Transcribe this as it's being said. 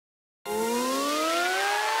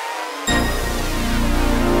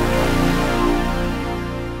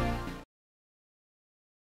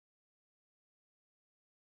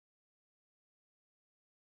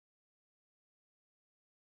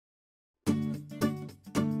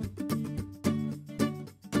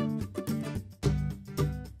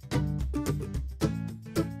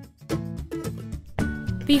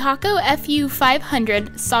The Hakko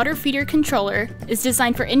FU-500 solder feeder controller is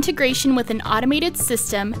designed for integration with an automated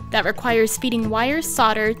system that requires feeding wire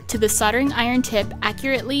solder to the soldering iron tip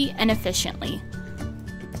accurately and efficiently.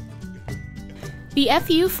 The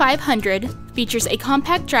FU-500 features a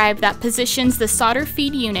compact drive that positions the solder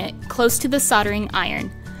feed unit close to the soldering iron.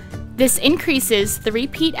 This increases the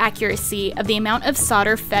repeat accuracy of the amount of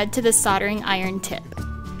solder fed to the soldering iron tip.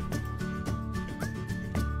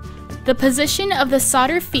 The position of the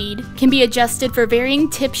solder feed can be adjusted for varying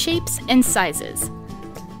tip shapes and sizes.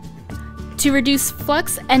 To reduce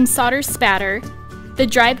flux and solder spatter, the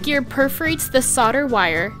drive gear perforates the solder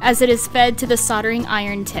wire as it is fed to the soldering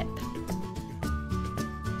iron tip.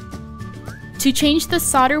 To change the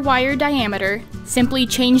solder wire diameter, simply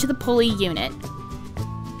change the pulley unit.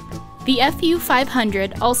 The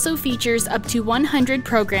FU-500 also features up to 100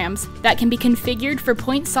 programs that can be configured for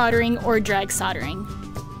point soldering or drag soldering.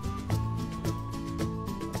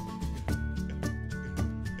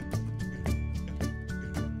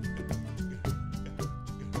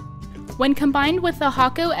 When combined with the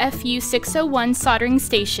Hakko FU-601 soldering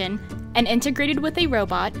station and integrated with a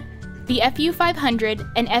robot, the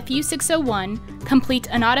FU-500 and FU-601 complete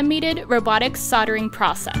an automated robotic soldering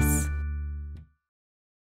process.